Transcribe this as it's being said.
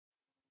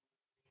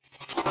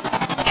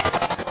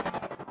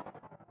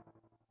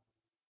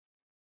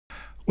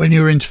When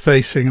you're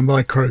interfacing a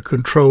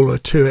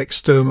microcontroller to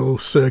external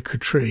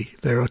circuitry,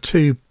 there are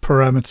two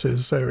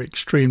parameters that are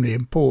extremely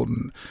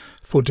important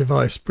for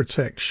device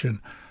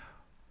protection.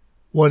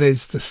 One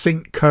is the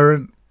sink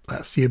current.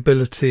 That's the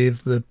ability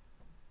of the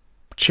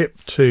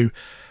chip to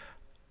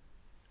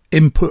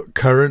input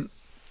current,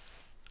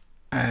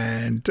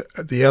 and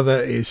the other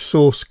is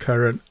source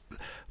current,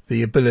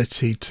 the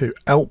ability to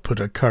output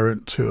a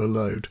current to a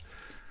load.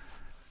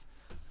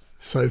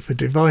 So for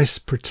device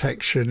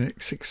protection,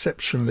 it's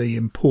exceptionally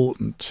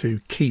important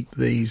to keep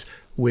these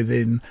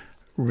within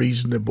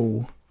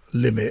reasonable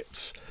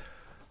limits.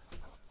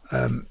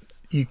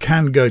 You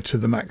can go to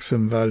the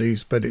maximum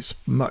values, but it's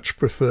much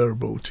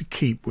preferable to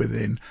keep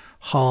within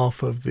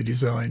half of the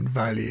design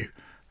value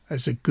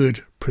as a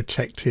good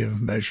protective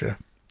measure.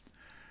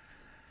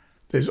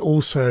 There's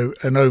also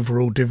an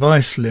overall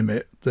device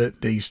limit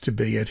that needs to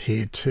be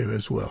adhered to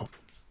as well.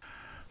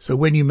 So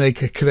when you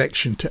make a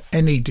connection to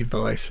any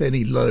device,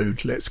 any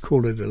load, let's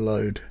call it a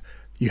load,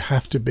 you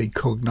have to be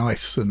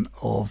cognizant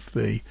of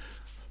the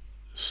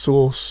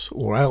source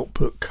or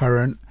output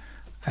current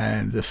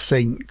and the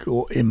sink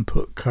or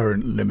input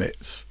current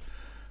limits.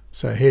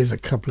 So here's a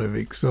couple of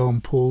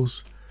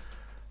examples.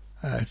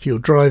 If you're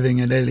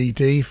driving an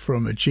LED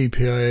from a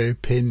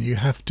GPIO pin, you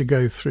have to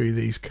go through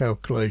these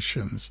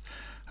calculations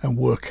and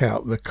work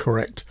out the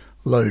correct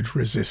load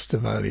resistor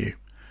value.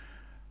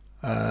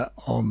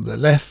 On the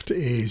left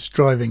is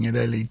driving an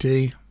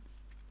LED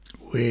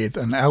with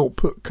an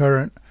output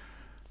current.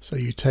 So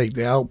you take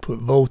the output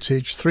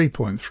voltage,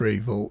 3.3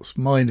 volts,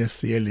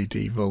 minus the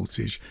LED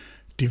voltage,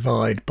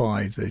 divide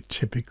by the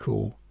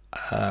typical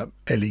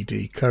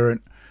LED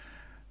current,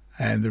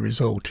 and the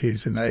result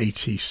is an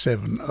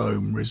 87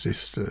 ohm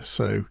resistor.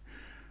 So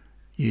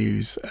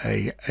use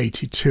a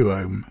 82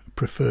 ohm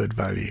preferred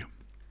value.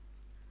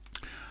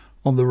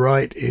 On the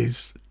right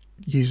is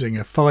using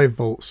a 5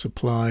 volt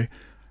supply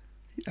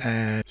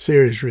and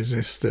series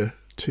resistor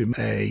to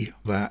make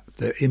that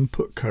the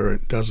input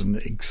current doesn't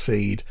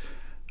exceed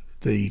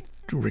the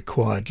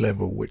required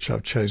level, which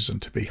I've chosen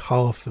to be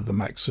half of the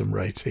maximum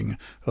rating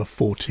of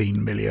 14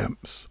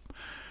 milliamps.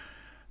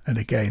 And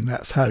again,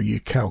 that's how you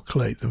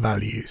calculate the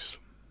values.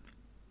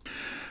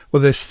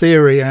 Well, there's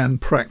theory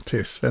and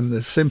practice, and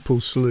the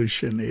simple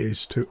solution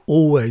is to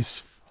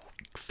always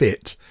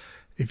fit,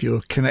 if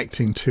you're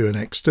connecting to an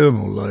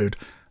external load,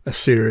 a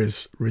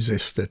series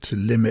resistor to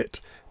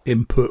limit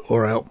input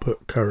or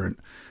output current.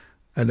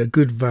 And a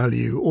good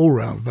value,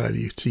 all-round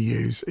value to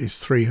use is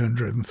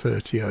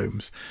 330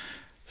 ohms.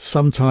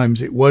 Sometimes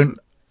it won't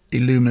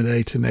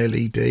illuminate an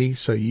LED,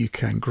 so you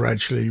can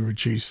gradually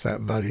reduce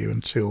that value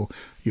until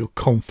you're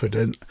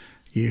confident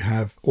you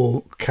have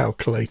all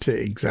calculated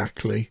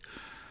exactly.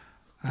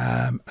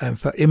 And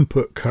for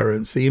input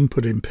currents, the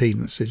input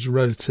impedance is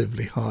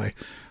relatively high,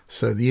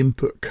 so the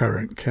input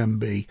current can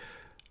be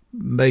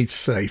made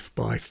safe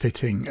by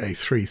fitting a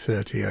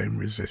 330 ohm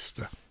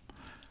resistor.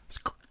 It's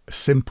a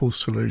simple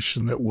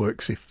solution that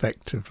works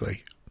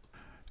effectively.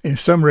 In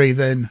summary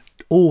then,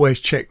 always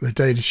check the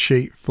data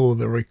sheet for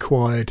the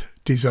required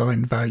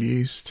design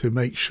values to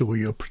make sure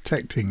you're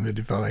protecting the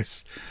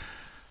device.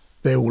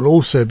 There will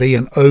also be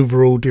an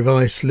overall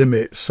device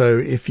limit, so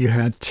if you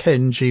had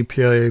 10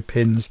 GPIO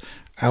pins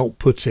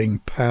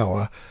outputting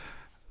power,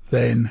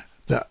 then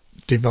that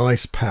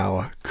device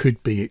power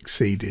could be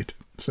exceeded.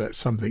 So that's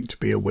something to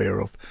be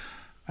aware of.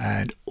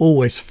 And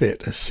always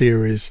fit a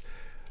series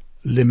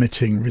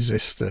limiting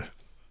resistor,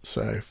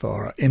 so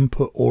for an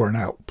input or an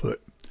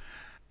output.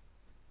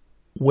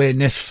 Where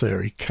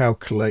necessary,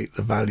 calculate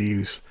the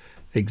values,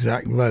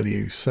 exact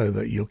values, so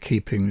that you're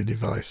keeping the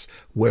device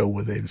well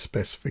within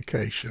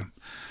specification.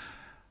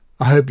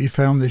 I hope you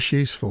found this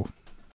useful.